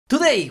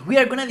Today we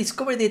are gonna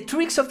discover the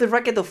tricks of the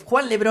racket of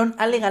Juan LEBRON,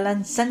 Ale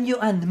Galán, Sanyo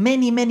and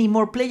many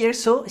more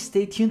players, so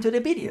stay tuned to the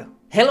video.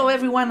 Hello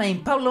everyone,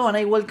 I'm Pablo and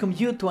I welcome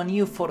you to a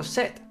new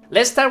 4Set.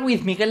 Let's start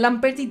with Miguel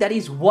Lamperti, that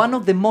is one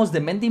of the most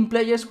demanding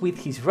players with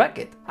his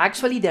racket.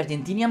 Actually, the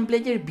Argentinian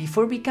player,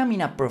 before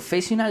becoming a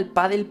professional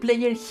paddle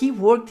player, he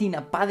worked in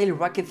a paddle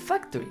racket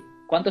factory.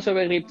 ¿Cuántos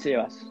overgrips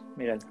llevas,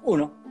 Miguel?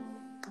 Uno.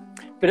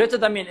 Pero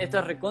esto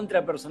es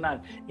recontra personal.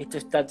 Esto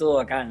está todo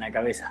acá en la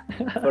cabeza.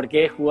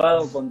 Porque he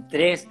jugado con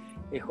 3,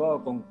 he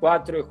jugado con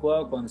 4, he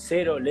jugado con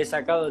 0, le he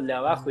sacado el de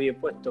abajo y he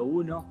puesto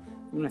 1.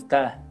 Uno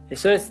está...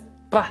 Eso es...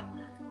 ¡Pah!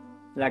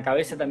 La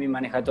cabeza también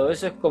maneja todo.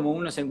 Eso es como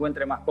uno se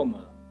encuentre más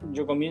cómodo.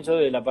 Yo comienzo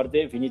de la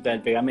parte finita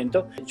del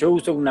pegamento. Yo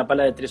uso una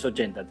pala de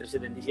 380,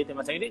 377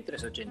 más sangre y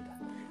 380.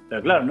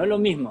 Pero claro, no es lo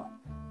mismo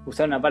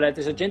usar una pala de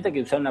 380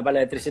 que usar una pala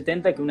de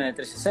 370 que una de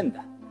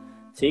 360.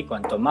 ¿Sí?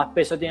 Cuanto más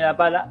peso tiene la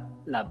pala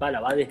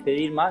va a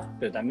despedir más,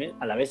 pero también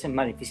a la vez es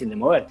más difícil de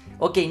mover.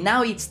 Okay,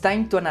 now it's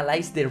time to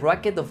analyze the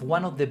racket of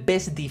one of the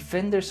best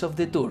defenders of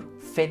the tour,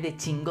 Fede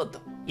Chingoto.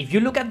 If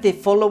you look at the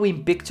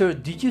following picture,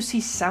 do you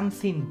see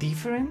something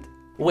different?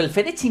 Well,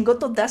 Fede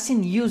Chingoto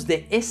doesn't use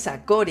the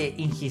ESA core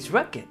in his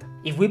racket.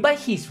 If we buy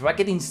his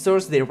racket in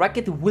stores, the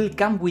racket will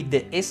come with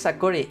the ESA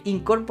core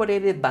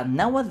incorporated, but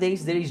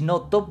nowadays there is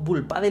no top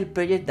bull paddle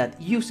player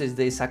that uses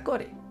the ESA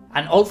core.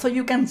 And also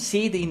you can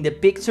see it in the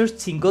pictures,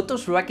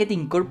 Chingoto's racket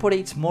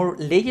incorporates more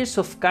layers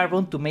of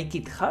carbon to make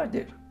it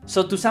harder.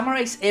 So to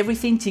summarize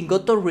everything,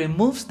 Chingoto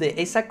removes the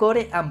ESA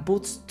core and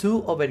puts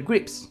 2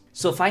 overgrips.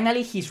 So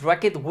finally his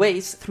racket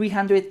weighs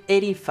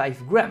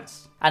 385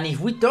 grams. And if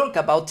we talk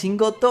about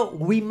Chingoto,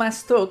 we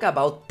must talk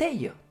about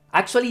Tello.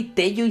 Actually,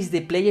 Tello is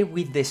the player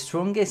with the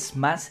strongest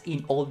mass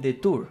in all the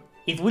tour.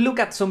 If we look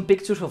at some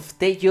pictures of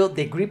Tello,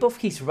 the grip of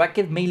his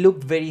racket may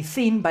look very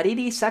thin, but it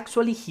is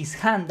actually his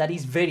hand that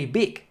is very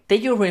big.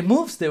 Tello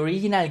removes the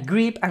original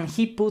grip and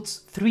he puts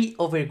 3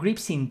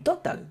 overgrips in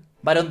total.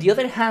 But on the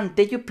other hand,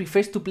 Tello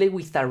prefers to play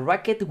with a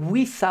racket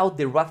without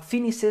the rod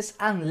finishes,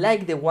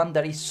 unlike the one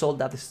that is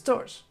sold at the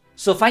stores.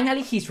 So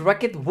finally his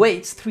racket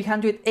weighs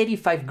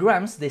 385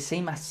 grams, the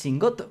same as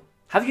Chingoto.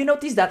 Have you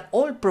noticed that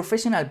all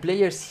professional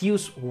players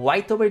use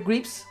white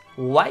overgrips?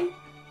 Why?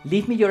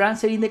 Leave me your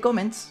answer in the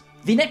comments.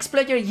 The next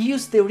player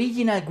used the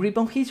original grip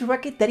on his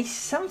racket. That is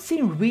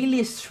something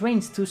really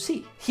strange to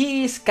see.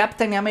 He is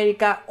Captain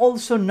America,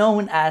 also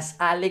known as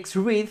Alex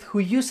Reed, who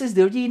uses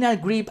the original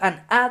grip and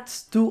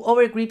adds 2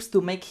 overgrips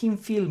to make him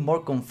feel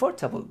more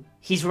comfortable.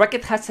 His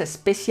racket has a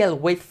special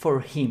weight for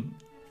him,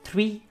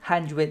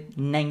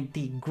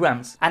 390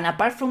 grams. And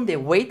apart from the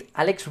weight,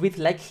 Alex Reed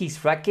likes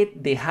his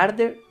racket the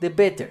harder the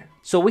better.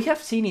 So we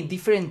have seen in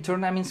different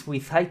tournaments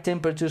with high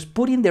temperatures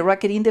putting the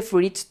racket in the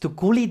fridge to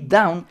cool it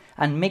down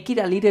and make it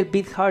a little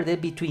bit harder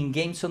between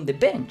games on the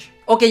bench.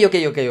 Okay.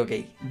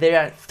 There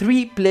are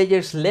 3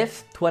 players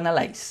left to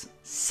analyze: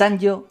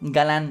 Sanyo,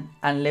 Galán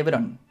and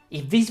LEBRON.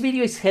 If this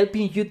video is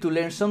helping you to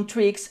learn some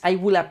tricks, I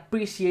will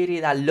appreciate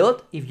it a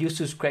lot if you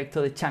subscribe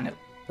to the channel.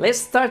 Let's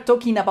start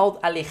talking about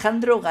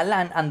Alejandro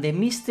Galán and the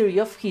mystery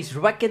of his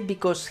racket,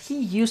 because he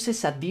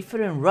uses a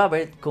different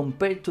rubber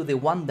compared to the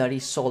one that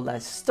is sold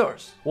at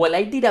stores. Well,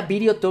 I did a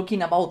video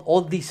talking about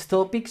all these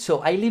topics, so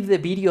I leave the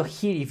video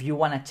here if you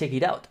wanna check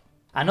it out.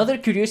 Another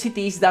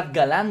curiosity is that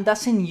Galán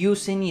doesn't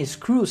use any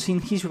screws in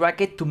his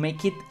racket to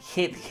make it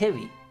head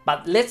heavy.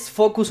 But let's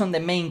focus on the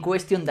main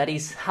question, that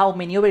is, how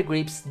many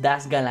overgrips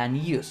does Galán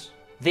use?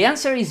 The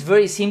answer is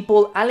very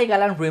simple. Ale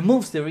Galán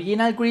removes the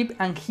original grip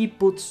and he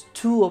puts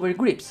 2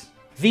 overgrips.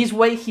 This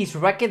way his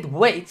racket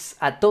weighs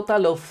a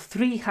total of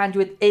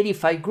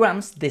 385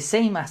 grams, the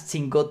same as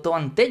Chingoto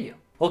and Tello.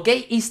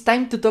 Okay, it's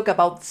time to talk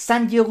about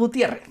Sanyo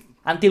Gutiérrez.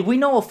 Until we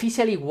know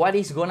officially what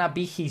is gonna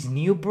be his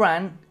new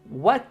brand,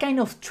 what kind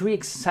of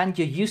tricks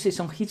Sanyo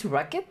uses on his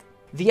racket?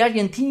 The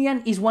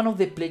Argentinian is one of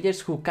the players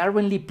who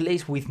currently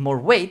plays with more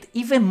weight,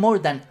 even more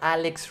than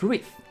Alex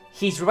Reed.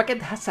 His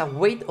racket has a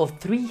weight of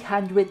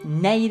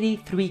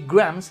 393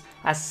 grams,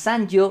 as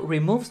Sanyo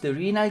removes the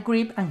original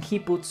grip and he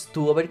puts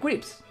 2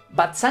 overgrips.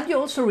 But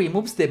Sanyo also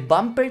removes the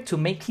bumper to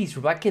make his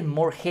racket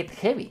more head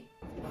heavy.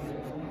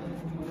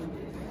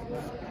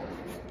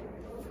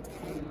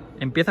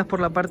 ¿Empiezas por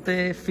la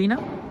parte fina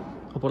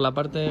o por la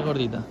parte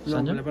gordita,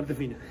 Sanyo? No, por la parte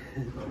fina.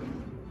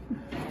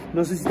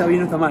 No sé si está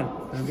bien o está mal,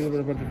 pero empiezo por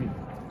la parte fina.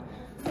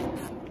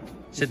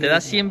 ¿Se te da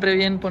siempre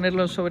bien poner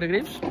los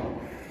overgrips?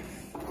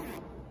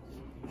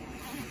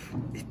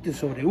 Esto es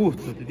sobre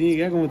gusto, te tiene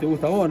que dar como te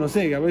gusta a vos, no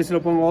sé, que a veces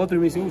lo pongo a otro y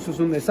me dice, eso es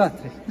un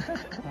desastre.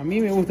 A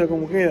mí me gusta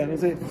como queda, no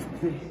sé.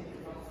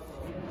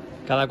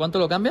 ¿Cada cuánto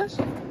lo cambias?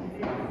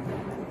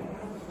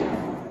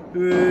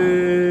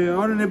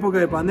 Ahora en época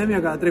de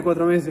pandemia, cada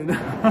 3-4 meses.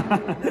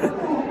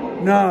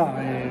 No,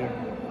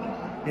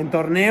 en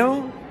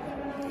torneo...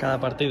 ¿Cada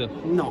partido?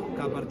 No,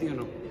 cada partido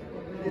no.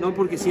 No,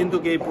 porque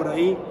siento que por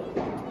ahí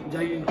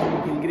ya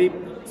como que el grip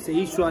se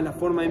hizo a la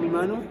forma de mi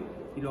mano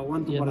y lo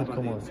aguanto para el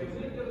partido.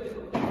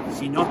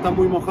 Si no está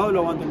muy mojado,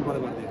 lo aguanto un par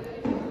de partidos.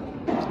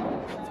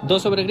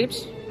 ¿2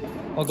 overgrips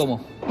o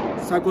cómo?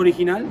 Saco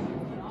original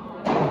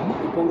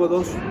y pongo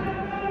 2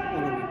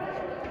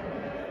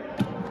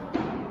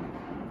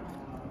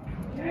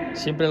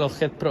 Siempre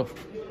los Head Pro.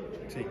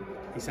 Sí,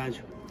 y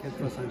Sanyo. Head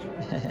Pro Sanyo.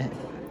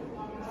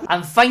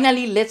 And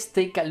finally, let's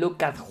take a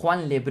look at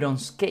Juan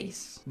LEBRON's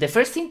case. The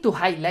first thing to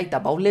highlight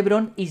about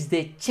LeBron is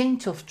the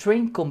change of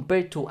train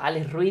compared to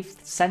Alex Ruiz,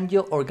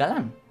 Sanyo or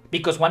Galan.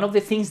 Because one of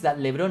the things that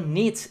LeBron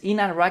needs in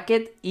a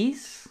racket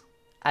is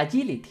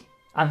agility.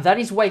 And that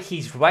is why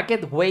his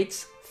racket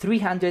weighs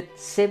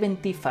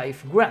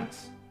 375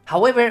 grams.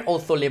 However,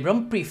 although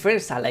LeBron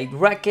prefers a light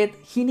racket,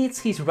 he needs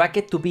his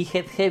racket to be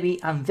head heavy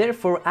and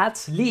therefore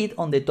adds lead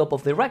on the top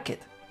of the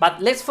racket.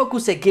 But let's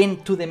focus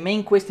again to the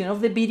main question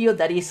of the video,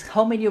 that is,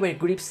 how many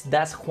overgrips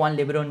does Juan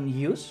LEBRON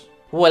use?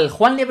 Well,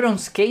 Juan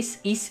LEBRON's case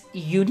is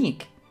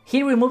unique.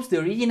 He removes the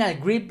original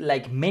grip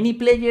like many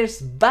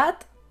players,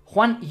 but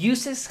Juan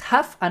uses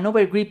half an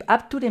overgrip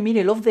up to the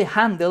middle of the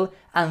handle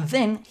and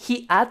then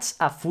he adds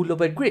a full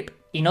overgrip.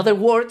 In other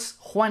words,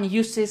 Juan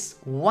uses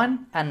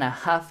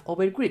 1.5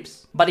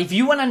 overgrips. But if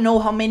you wanna know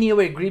how many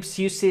overgrips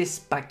uses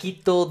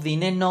Paquito,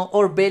 Dineno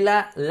or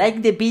Bella,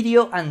 like the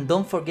video and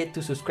don't forget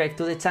to subscribe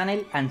to the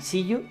channel and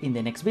see you in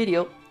the next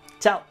video.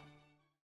 Ciao!